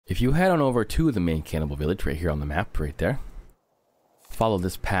If you head on over to the main cannibal village right here on the map, right there, follow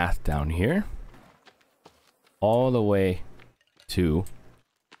this path down here, all the way to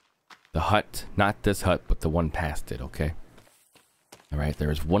the hut, not this hut, but the one past it, okay? All right,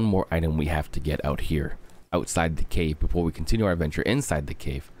 there's one more item we have to get out here, outside the cave, before we continue our adventure inside the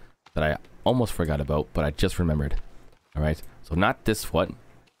cave, that I almost forgot about, but I just remembered. All right, so not this one,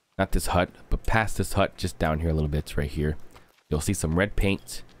 not this hut, but past this hut, just down here a little bit, right here. You'll see some red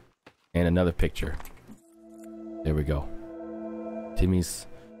paint and another picture. There we go. Timmy's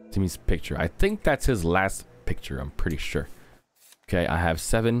picture. I think that's his last picture, I'm pretty sure. Okay, I have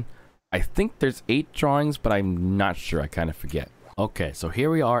 7. I think there's 8 drawings, but I'm not sure. I kind of forget. Okay, so here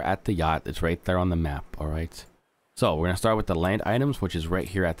we are at the yacht. It's right there on the map, all right? So we're going to start with the land items, which is right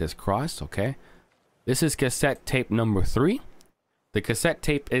here at this cross, okay? This is cassette tape number 3. The cassette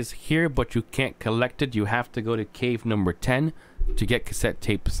tape is here, but you can't collect it. You have to go to cave number 10 to get cassette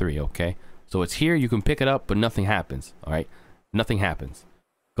tape 3, okay? So it's here. You can pick it up, but nothing happens, all right? Nothing happens.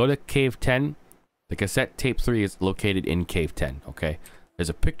 Go to cave 10. The cassette tape 3 is located in cave 10, okay? There's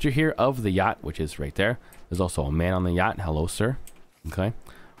a picture here of the yacht, which is right there. There's also a man on the yacht. Hello, sir. Okay.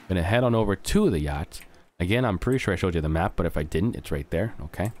 I'm going to head on over to the yacht. Again, I'm pretty sure I showed you the map, but if I didn't, it's right there.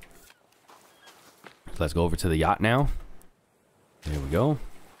 Okay. So let's go over to the yacht now. There we go.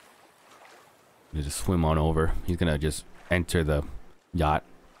 You just swim on over. He's going to just enter the yacht.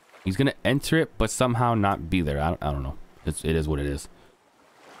 He's going to enter it, but somehow not be there. I don't know. It is what it is.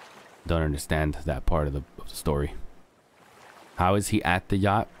 Don't understand that part of the story. How is he at the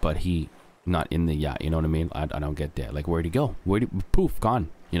yacht, but he not in the yacht? You know what I mean? I don't get that. Like, where'd he go? Poof, gone.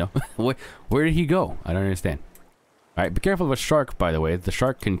 You know? where did he go? I don't understand. All right, be careful of a shark, by the way. The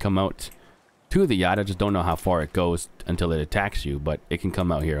shark can come out to the yacht. I just don't know how far it goes until it attacks you, but it can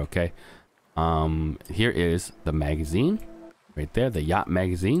come out here, okay? Here is the magazine. Right there, the yacht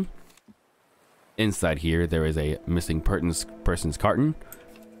magazine. Inside here, there is a missing person's carton.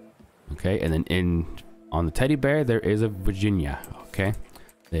 Okay, and then on the teddy bear, there is a Virginia. Okay,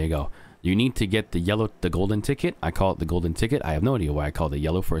 there you go. You need to get the golden ticket. I call it the golden ticket. I have no idea why I called it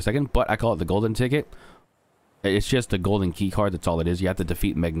yellow for a second, but I call it the golden ticket. It's just a golden key card. That's all it is. You have to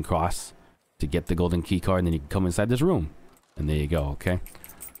defeat Megan Cross to get the golden key card, and then you can come inside this room. And there you go, okay?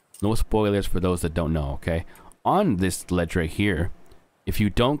 No spoilers for those that don't know, okay? On this ledge right here, if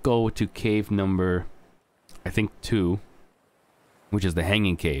you don't go to cave number, I think 2, which is the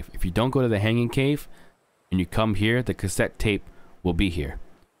hanging cave. If you don't go to the hanging cave and you come here, the cassette tape will be here.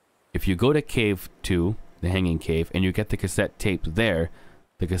 If you go to cave 2, the hanging cave, and you get the cassette tape there,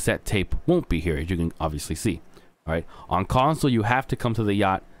 the cassette tape won't be here, as you can obviously see. All right. On console, you have to come to the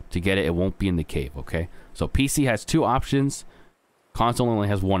yacht to get it. It won't be in the cave, okay? So PC has 2 options. Console only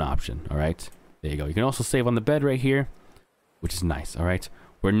has 1 option, all right? There you go. You can also save on the bed right here, which is nice, all right?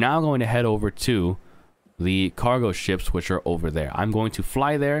 We're now going to head over to the cargo ships, which are over there. I'm going to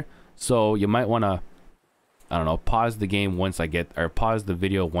fly there, so you might want to, I don't know, pause the game once I get, or pause the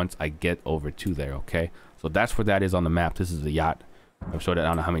video once I get over to there, okay? So that's where that is on the map. This is the yacht. I've showed it I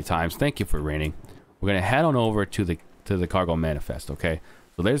don't know how many times. Thank you for raining. We're going to head on over to the cargo manifest, okay?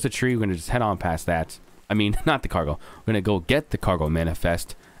 So there's the tree. We're going to just head on past that. I mean, not the cargo. We're going to go get the cargo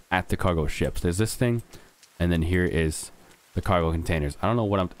manifest at the cargo ships. There's this thing, and then here is the cargo containers. I don't know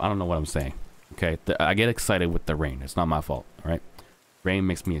what I'm saying. Okay, I get excited with the rain. It's not my fault, all right? Rain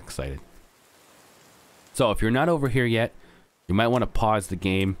makes me excited. So if you're not over here yet, you might want to pause the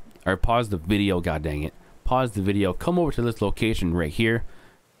game, or pause the video, god dang it. Pause the video, come over to this location right here,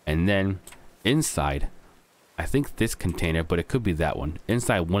 and then inside, I think this container, but it could be that one.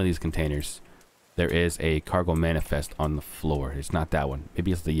 Inside one of these containers, there is a cargo manifest on the floor. It's not that one.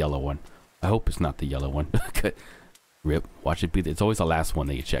 Maybe it's the yellow one. I hope it's not the yellow one. Rip. Watch it be. It's always the last one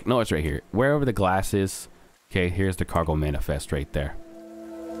that you check. No, it's right here. Wherever the glass is. Okay, here's the cargo manifest right there.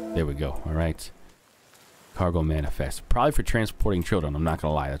 There we go. All right. Cargo manifest. Probably for transporting children. I'm not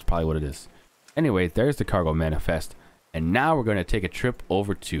going to lie. That's probably what it is. Anyway, there's the cargo manifest. And now we're going to take a trip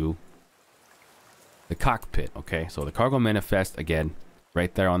over to the cockpit. Okay, so the cargo manifest, again,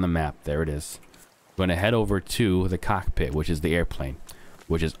 right there on the map. There it is. We're going to head over to the cockpit, which is the airplane,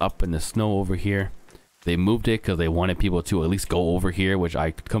 which is up in the snow over here. They moved it because they wanted people to at least go over here, which I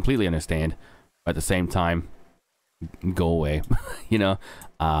completely understand. But at the same time, go away. You know,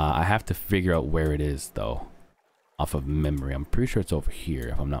 I have to figure out where it is, though, off of memory. I'm pretty sure it's over here,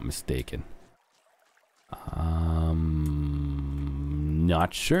 if I'm not mistaken.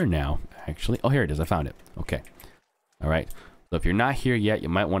 Not sure now, actually. Oh, here it is. I found it. Okay. All right. So if you're not here yet, you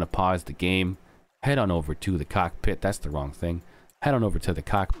might want to pause the game. Head on over to the cockpit. That's the wrong thing. Head on over to the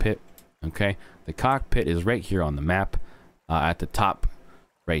cockpit. Okay. The cockpit is right here on the map at the top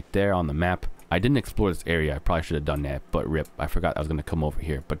right there on the map. I didn't explore this area. I probably should have done that, but rip. I forgot I was going to come over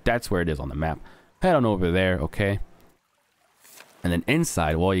here. But that's where it is on the map. Head on over there, okay? And then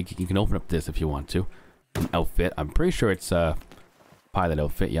inside, well, you can open up this if you want to. An outfit. I'm pretty sure it's a pilot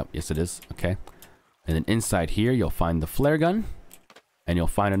outfit. Yep, yes it is. Okay. And then inside here, you'll find the flare gun. And you'll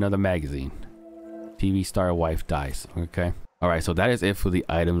find another magazine. TV star wife dies. Okay. Alright, so that is it for the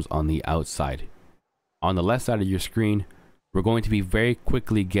items on the outside. On the left side of your screen, we're going to be very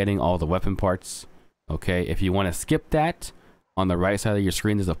quickly getting all the weapon parts. Okay, if you want to skip that, on the right side of your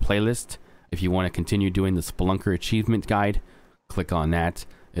screen there's a playlist. If you want to continue doing the Spelunker achievement guide, click on that.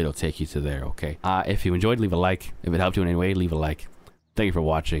 It'll take you to there, okay? If you enjoyed, leave a like. If it helped you in any way, leave a like. Thank you for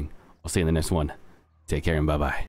watching. I'll see you in the next one. Take care and bye-bye.